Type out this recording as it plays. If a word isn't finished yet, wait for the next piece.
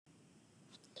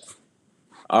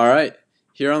All right.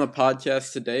 Here on the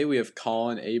podcast today, we have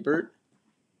Colin Abert,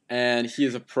 and he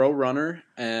is a pro runner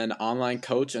and online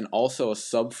coach and also a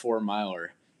sub 4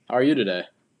 miler. How are you today?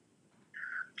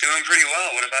 Doing pretty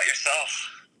well. What about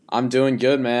yourself? I'm doing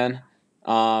good, man.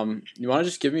 You want to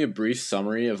just give me a brief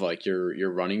summary of like your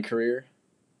running career?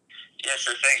 Yeah,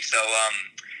 sure thing. So,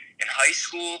 in high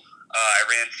school, I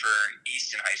ran for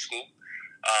Easton High School.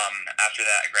 After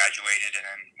that, I graduated and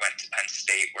then went to Penn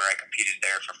State, where I competed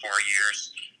there for 4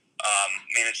 years.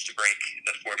 Managed to break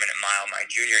the 4-minute mile my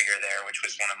junior year there, which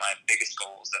was one of my biggest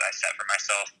goals that I set for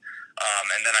myself.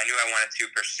 And then I knew I wanted to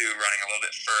pursue running a little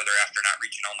bit further after not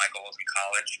reaching all my goals in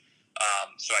college.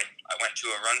 So I went to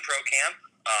a Run Pro camp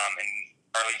in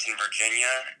Arlington,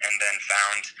 Virginia, and then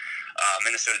found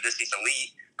Minnesota Distance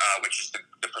Elite, which is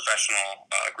the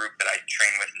professional group that I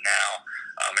train with now,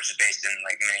 which is based in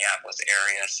like Minneapolis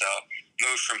area. So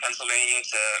moved from Pennsylvania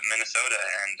to Minnesota,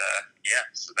 and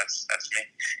so that's me.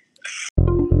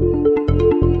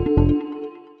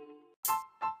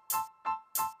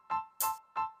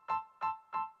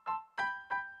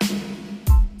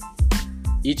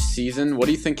 Each season, what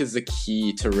do you think is the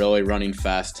key to really running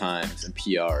fast times and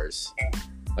PRs?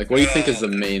 Like, what do you think is the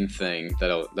main thing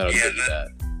that'll give you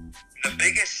that? The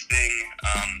biggest thing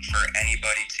for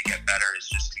anybody to get better is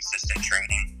just consistent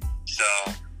training.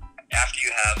 So after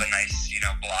you have a nice,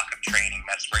 block of training,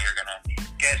 that's where you're going to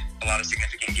get a lot of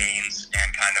significant gains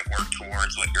and kind of work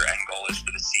towards what your end goal is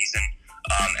for the season.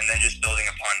 And then just building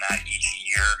upon that each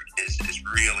year is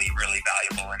really, really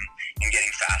valuable in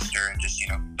getting faster and just,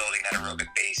 building that aerobic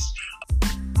base.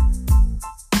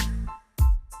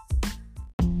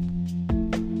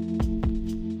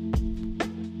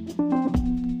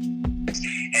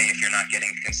 Hey, if you're not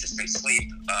getting consistent sleep,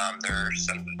 there are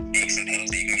some aches and pains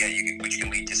that you can get, which can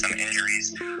lead to some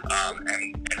injuries.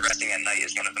 And resting at night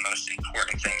is one of the most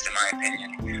important things, in my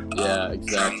opinion. Yeah,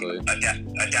 exactly.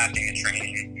 Adapting to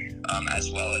training,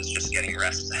 as well as just getting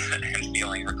rest and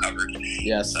feeling recovered.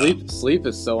 Yeah, sleep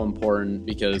is so important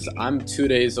because I'm 2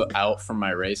 days out from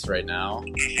my race right now,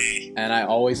 and I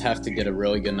always have to get a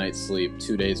really good night's sleep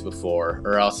 2 days before,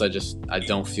 or else I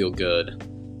don't feel good.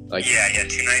 Like, yeah,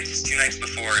 2 nights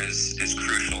before is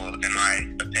crucial, in my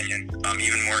opinion.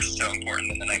 Even more so important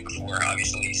than the night before.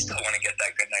 Obviously, you still want to get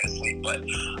that good night of sleep, but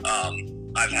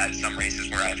I've had some races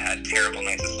where I've had terrible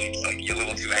nights of sleep. It's like you're a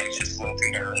little too anxious, a little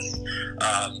too nervous.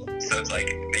 So it's like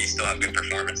you still have good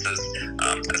performances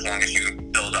as long as you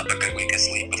build up a good week of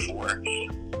sleep before.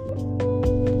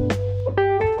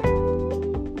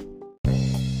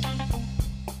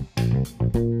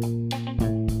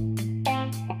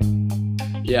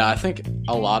 Yeah, I think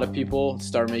a lot of people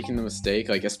start making the mistake,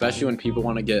 like especially when people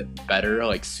want to get better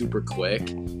like super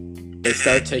quick, they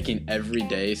start taking every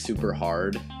day super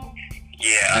hard.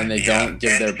 Yeah, and they don't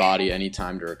give their body any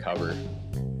time to recover.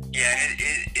 Yeah,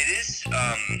 it is,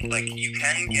 like, you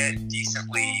can get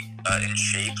decently in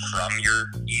shape from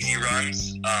your easy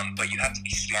runs, but you have to be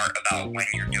smart about when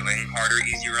you're doing harder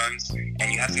easy runs,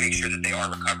 and you have to make sure that they are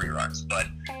recovery runs. But,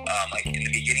 like, in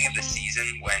the beginning of the season,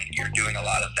 when you're doing a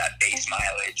lot of that base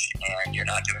mileage and you're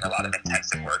not doing a lot of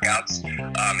intensive workouts,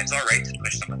 it's all right to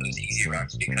push some of those easy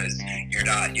runs because you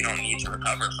don't need to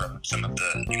recover from some of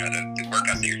the, the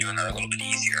workouts that you're doing are a little bit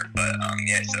easier. But,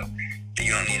 so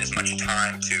you don't need as much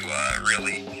time to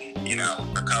really,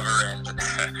 recover and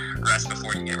rest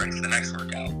before you get ready for the next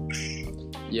workout.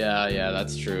 Yeah,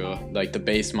 that's true. Like the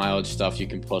base mileage stuff, you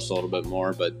can push a little bit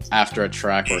more, but after a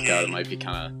track workout, it might be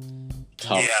kind of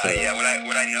tough. Yeah.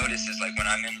 What I notice is like when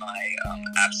I'm in my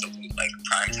absolute like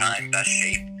prime time best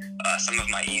shape, some of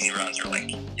my easy runs are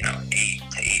like 8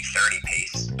 to 8:30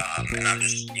 pace, and I'm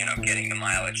just getting the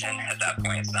mileage, and at that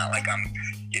point, it's not like I'm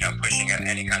pushing at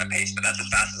any kind of pace, but that's as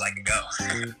fast as I can go.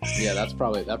 Yeah, that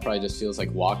probably just feels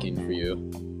like walking for you.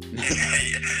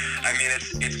 I mean,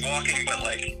 it's walking, but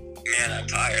like, man, I'm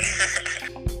tired.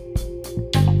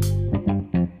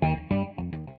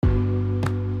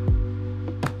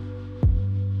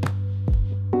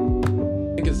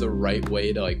 I think is the right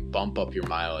way to like bump up your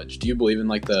mileage. Do you believe in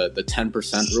like the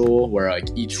 10% rule where like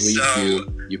each week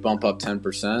you bump up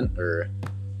 10%, or?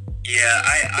 Yeah,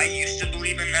 I used to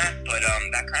believe in that, but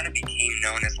that kind of became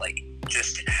known as like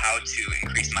just how to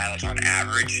increase mileage on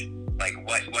average, like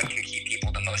what can keep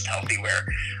people the most healthy. Where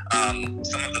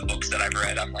some of the books that I've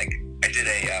read, I did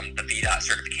the VDOT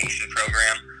certification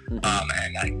program,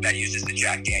 and that uses the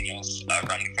Jack Daniels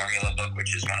running formula book,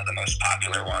 which is one of the most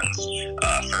popular ones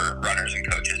for runners and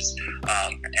coaches,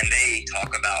 and they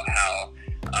talk about how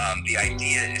the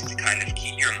idea is to kind of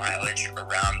keep your mileage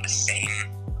around the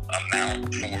same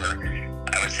amount for,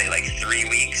 I would say, like 3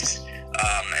 weeks,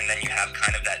 and then you have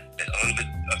kind of that a little bit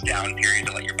of down period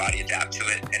to let your body adapt to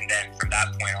it, and then from that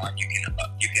point on, you can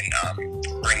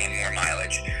bring in more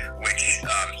mileage, which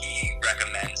he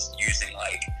recommends using,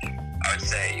 like, I would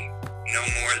say no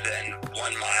more than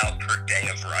 1 mile per day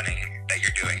of running that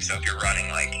you're doing. So if you're running,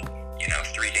 like,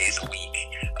 3 days a week,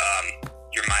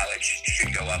 your mileage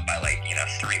should go up by, like,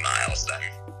 3 miles then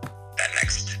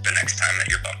the next time that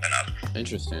you're bumping up.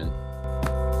 Interesting.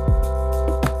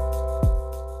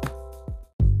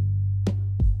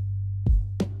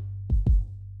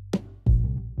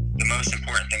 The most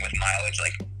important thing with mileage,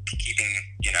 like keeping,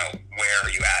 where are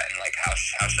you at and like how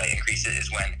should I increase it,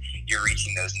 is when you're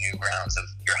reaching those new grounds of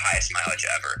your highest mileage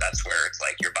ever. That's where it's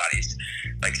like your body's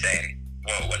like saying,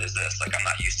 whoa, what is this? Like, I'm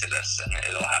not used to this, and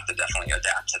it'll have to definitely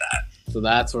adapt to that. So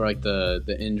that's where like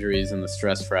the injuries and the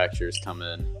stress fractures come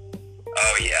in.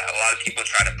 Oh yeah, a lot of people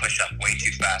try to push up way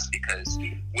too fast because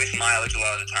with mileage, a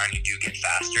lot of the time you do get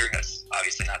faster. That's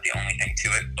obviously not the only thing to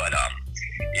it, but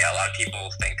yeah, a lot of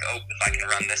people think, oh, if I can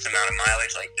run this amount of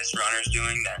mileage like this runner's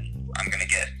doing, then I'm gonna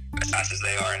get as fast as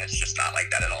they are, and it's just not like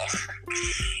that at all.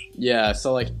 Yeah,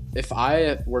 so like if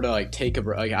I were to like take a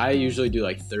break, like I usually do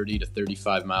like 30 to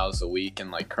 35 miles a week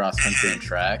in like cross country and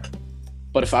track.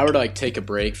 But if I were to like take a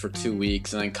break for 2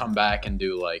 weeks and then come back and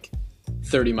do like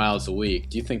 30 miles a week,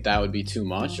 do you think that would be too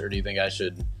much, or do you think I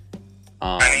should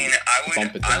bump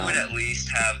it down? I would at least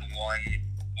have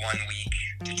one week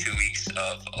to 2 weeks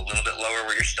of a little bit lower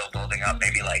where you're still building up.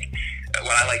 Maybe like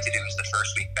what I like to do is the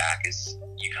first week back is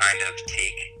you kind of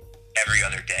take every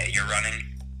other day you're running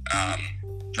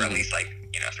for at least like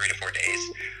 3 to 4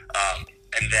 days,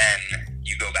 and then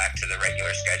you go back to the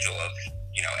regular schedule of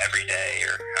every day,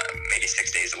 or maybe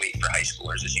 6 days a week for high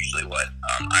schoolers is usually what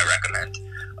I recommend.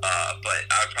 But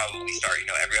I would probably start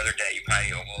every other day. You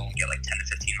probably will get like 10 to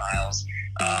 15 miles,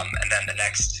 and then the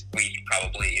next week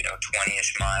probably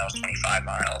 20-ish miles, 25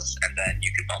 miles, and then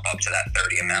you could bump up to that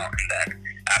 30 amount, and then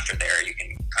after there you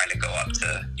can kind of go up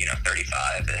to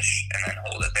 35-ish, and then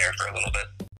hold it there for a little bit.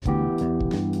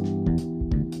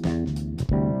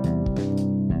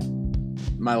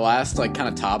 My last like kind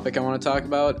of topic I want to talk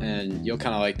about, and you'll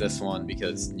kind of like this one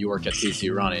because you work at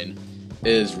TC Running,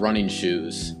 is running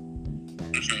shoes.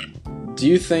 Do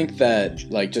you think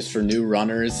that like just for new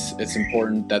runners it's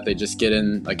important that they just get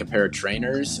in like a pair of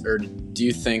trainers, or do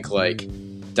you think like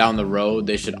down the road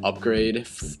they should upgrade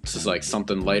to like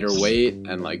something lighter weight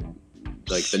and like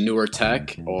the newer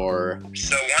tech? Or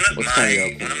so one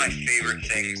of my favorite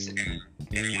things in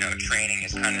training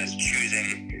is kind of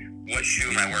choosing what shoe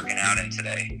am I working out in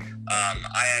today.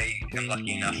 I am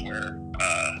lucky enough where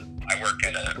I work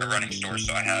at a running store,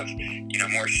 so I have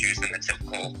more shoes than the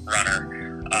typical runner.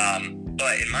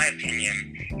 But in my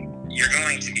opinion, you're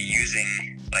going to be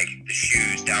using like the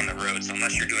shoes down the road. So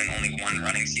unless you're doing only one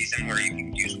running season where you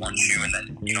can use one shoe and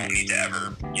then you don't need to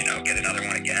ever get another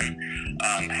one again,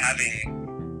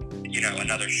 having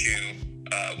another shoe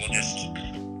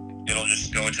it'll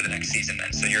just go into the next season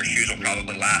then. So your shoes will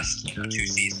probably last 2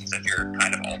 seasons if you're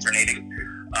kind of alternating.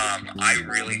 I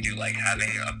really do like having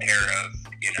a pair of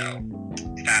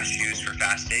fast shoes for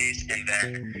fast days, and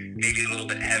then maybe a little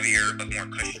bit heavier but more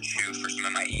cushioned shoe for some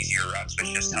of my easier runs,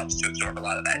 which just helps to absorb a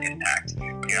lot of that impact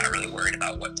when you're not really worried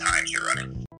about what times you're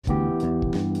running.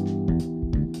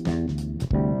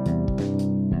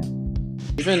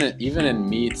 Even in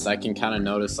meets, I can kind of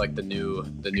notice like the new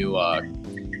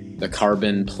the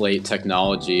carbon plate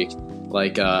technology.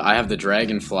 Like I have the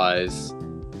Dragonflies,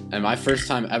 and my first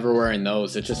time ever wearing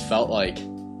those, it just felt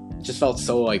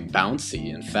so like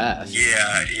bouncy and fast.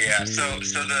 Yeah. So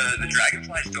the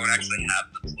Dragonflies don't actually have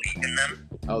the plate in them.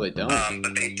 Oh, they don't.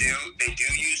 But they do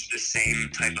use the same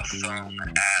type of foam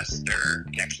as their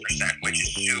Next Percent, which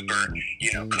is super,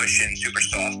 cushioned, super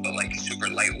soft, but like super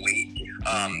lightweight.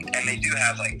 And they do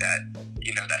have like that,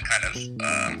 that kind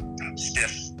of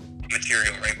stiff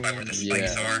material right by where the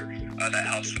spikes are. That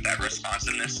helps with that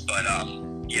responsiveness. But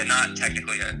yeah, not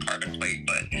technically a carbon plate,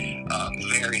 but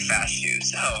very fast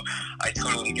shoes. So I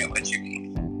totally get what you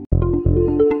mean.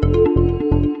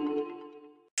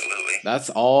 Absolutely. That's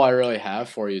all I really have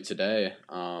for you today.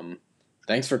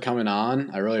 Thanks for coming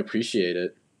on. I really appreciate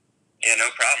it. Yeah, no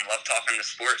problem. Love talking to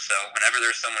sports. So whenever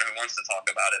there's someone who wants to talk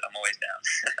about it, I'm always down.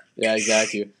 Yeah,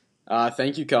 exactly.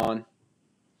 Thank you, Colin.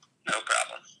 No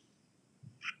problem.